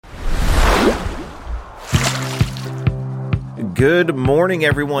Good morning,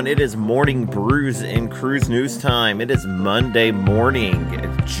 everyone. It is Morning Brews and Cruise News time. It is Monday morning,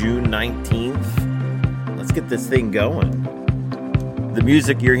 June 19th. Let's get this thing going. The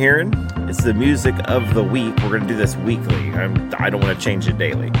music you're hearing is the music of the week. We're going to do this weekly. I don't want to change it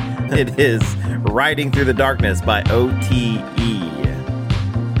daily. It is Riding Through the Darkness by OTE.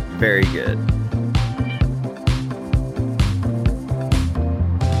 Very good.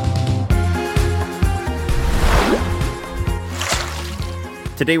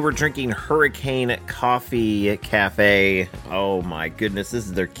 Today we're drinking Hurricane Coffee Cafe. Oh my goodness, this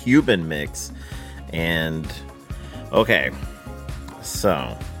is their Cuban mix. And, okay,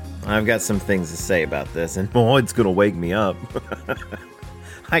 so I've got some things to say about this, and it's gonna wake me up.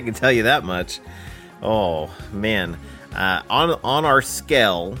 I can tell you that much. Oh man, on our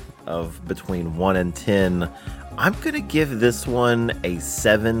scale of between 1 and 10, I'm gonna give this one a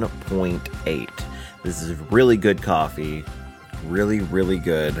 7.8. This is really good coffee. Really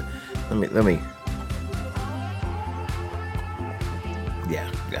good. Let me.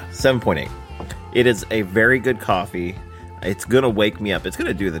 Yeah, 7.8. It is a very good coffee. It's gonna wake me up. It's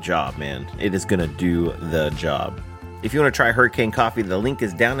gonna do the job, man. It is gonna do the job. If you want to try Hurricane Coffee, the link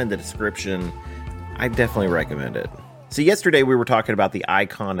is down in the description. I definitely recommend it. So yesterday we were talking about the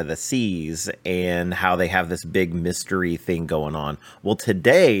Icon of the Seas and how they have this big mystery thing going on. Well,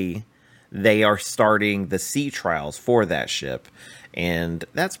 today they are starting the sea trials for that ship, and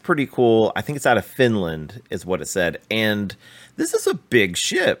that's pretty cool. I think it's out of Finland is what it said, and this is a big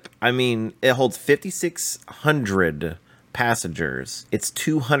ship. I mean, it holds 5,600 passengers. It's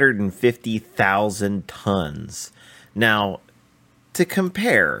 250,000 tons. Now, to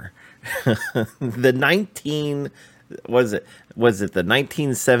compare, the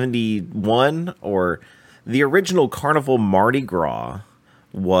 1971 or the original Carnival Mardi Gras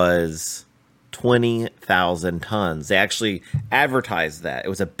was 20,000 tons. They actually advertised that. It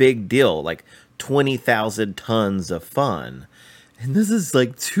was a big deal, like 20,000 tons of fun. And this is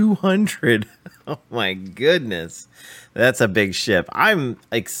like 200. Oh my goodness. That's a big ship. I'm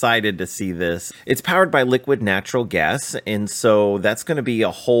excited to see this. It's powered by liquid natural gas, and so that's going to be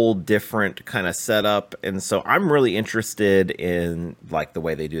a whole different kind of setup. And so I'm really interested in like the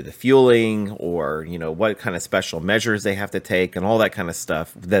way they do the fueling, or you know what kind of special measures they have to take and all that kind of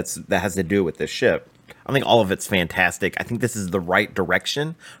stuff that has to do with this ship. I think all of it's fantastic. I think this is the right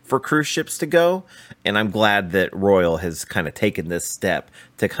direction for cruise ships to go, and I'm glad that Royal has kind of taken this step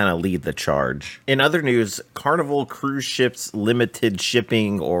to kind of lead the charge. In other news, Carnival Cruise Ships Limited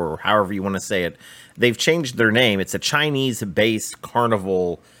Shipping, or however you want to say it, they've changed their name. It's a Chinese-based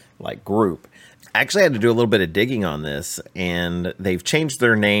Carnival like group. I actually had to do a little bit of digging on this, and they've changed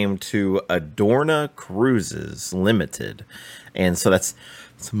their name to Adoa Cruises Limited, and so it's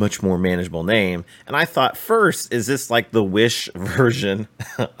a much more manageable name. And I thought first, is this like the Wish version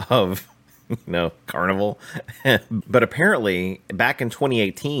of, Carnival? But apparently, back in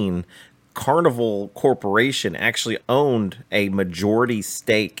 2018, Carnival Corporation actually owned a majority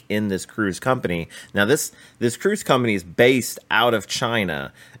stake in this cruise company. Now, this cruise company is based out of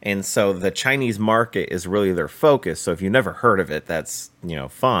China, and so the Chinese market is really their focus. So if you've never heard of it, that's,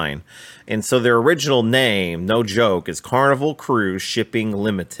 fine. And so their original name, no joke, is Carnival Cruise Shipping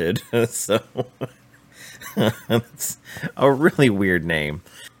Limited. So it's a really weird name.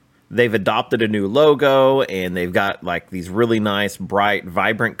 They've adopted a new logo, and they've got like these really nice, bright,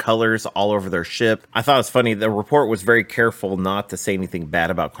 vibrant colors all over their ship. I thought it was funny. The report was very careful not to say anything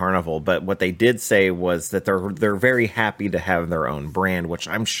bad about Carnival, but what they did say was that they're very happy to have their own brand, which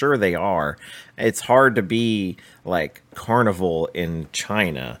I'm sure they are. It's hard to be like Carnival in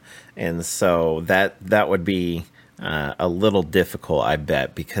China, and so that would be a little difficult, I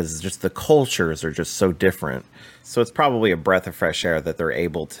bet, because just the cultures are just so different. So it's probably a breath of fresh air that they're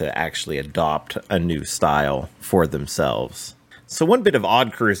able to actually adopt a new style for themselves. So one bit of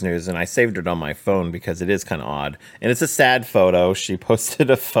odd cruise news, and I saved it on my phone because it is kind of odd, and it's a sad photo. She posted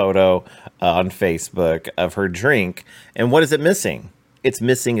a photo on Facebook of her drink, and what is it missing? It's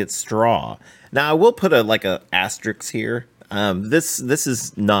missing its straw. Now I will put a asterisk here. This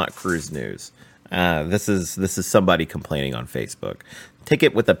is not cruise news. This is somebody complaining on Facebook. Take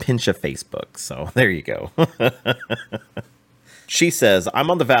it with a pinch of Facebook. So there you go. She says, I'm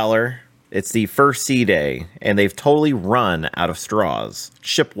on the Valor. It's the first sea day, and they've totally run out of straws,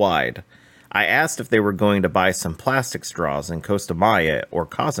 ship-wide. I asked if they were going to buy some plastic straws in Costa Maya or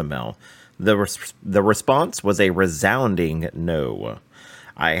Cozumel. The response was a resounding no.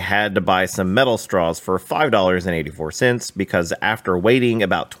 I had to buy some metal straws for $5.84 because after waiting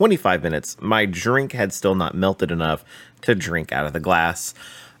about 25 minutes, my drink had still not melted enough to drink out of the glass.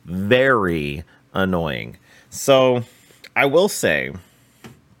 Very annoying. So I will say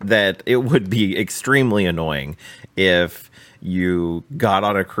that it would be extremely annoying if you got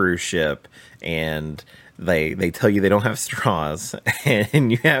on a cruise ship and they tell you they don't have straws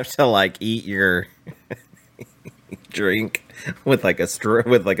and you have to like eat your drink with like a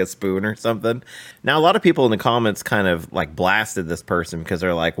spoon or something. Now, a lot of people in the comments kind of like blasted this person because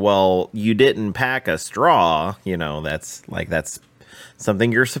they're like, well, you didn't pack a straw, that's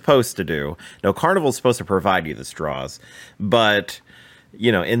something you're supposed to do. No, Carnival's supposed to provide you the straws, but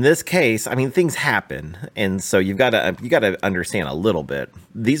in this case, I mean, things happen, and so you got to understand a little bit.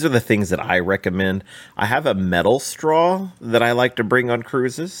 These are the things that I recommend. I have a metal straw that I like to bring on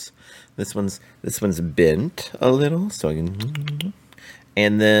cruises. This one's bent a little,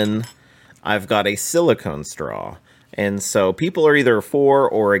 and then I've got a silicone straw. And so people are either for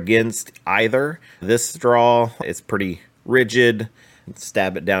or against either. This straw is pretty rigid.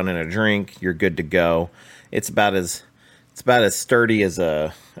 Stab it down in a drink, you're good to go. It's about as sturdy as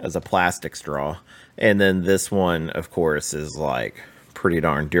a plastic straw. And then this one, of course, is like pretty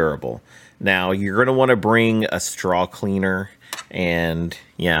darn durable. Now, you're going to want to bring a straw cleaner, and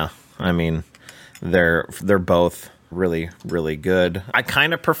yeah, I mean, they're both really, really good. I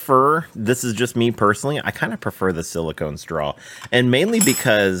kind of prefer, this is just me personally, I kind of prefer the silicone straw, and mainly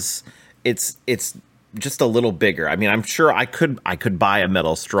because it's just a little bigger. I mean, I'm sure I could buy a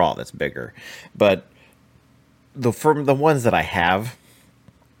metal straw that's bigger, but from the ones that I have,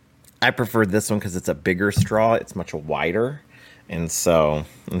 I prefer this one because it's a bigger straw. It's much wider, and so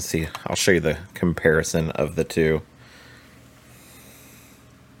let's see. I'll show you the comparison of the two.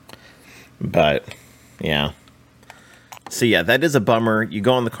 But yeah. So yeah, that is a bummer. You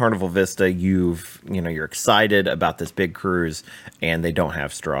go on the Carnival Vista, you're excited about this big cruise, and they don't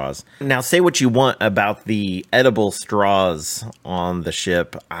have straws. Now, say what you want about the edible straws on the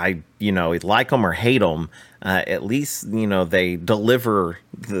ship. I like them or hate them. At least, they deliver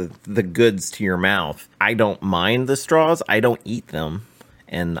the goods to your mouth. I don't mind the straws. I don't eat them,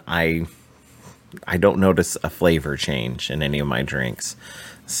 and I don't notice a flavor change in any of my drinks.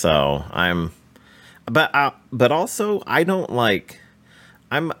 So but also I don't like,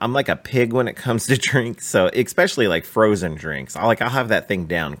 I'm like a pig when it comes to drinks. So especially like frozen drinks, I'll have that thing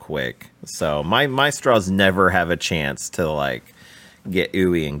down quick. So my straws never have a chance to like get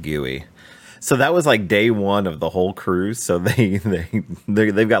ooey and gooey. So that was like day one of the whole cruise. So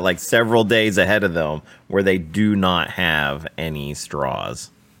they've got like several days ahead of them where they do not have any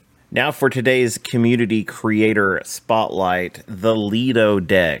straws. Now for today's community creator spotlight, the Lido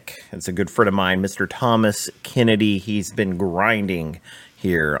deck. It's a good friend of mine, Mr. Thomas Kennedy. He's been grinding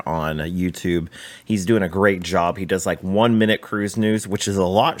here on YouTube. He's doing a great job. He does like 1 minute cruise news, which is a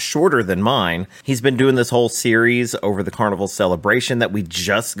lot shorter than mine. He's been doing this whole series over the Carnival celebration that we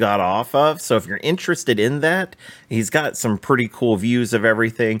just got off of. So if you're interested in that, he's got some pretty cool views of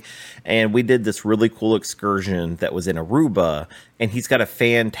everything. And we did this really cool excursion that was in Aruba, and he's got a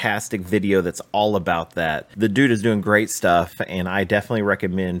fantastic video that's all about that. The dude is doing great stuff, and I definitely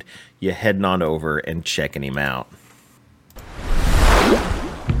recommend you heading on over and checking him out.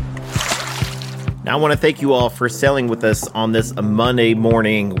 Now, I want to thank you all for sailing with us on this Monday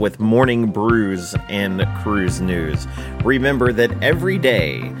morning with morning brews and cruise news. Remember that every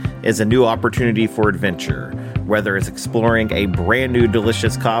day is a new opportunity for adventure, whether it's exploring a brand new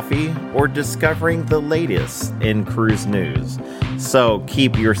delicious coffee or discovering the latest in cruise news. So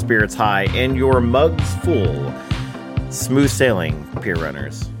keep your spirits high and your mugs full. Smooth sailing, Pier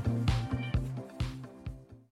Runners.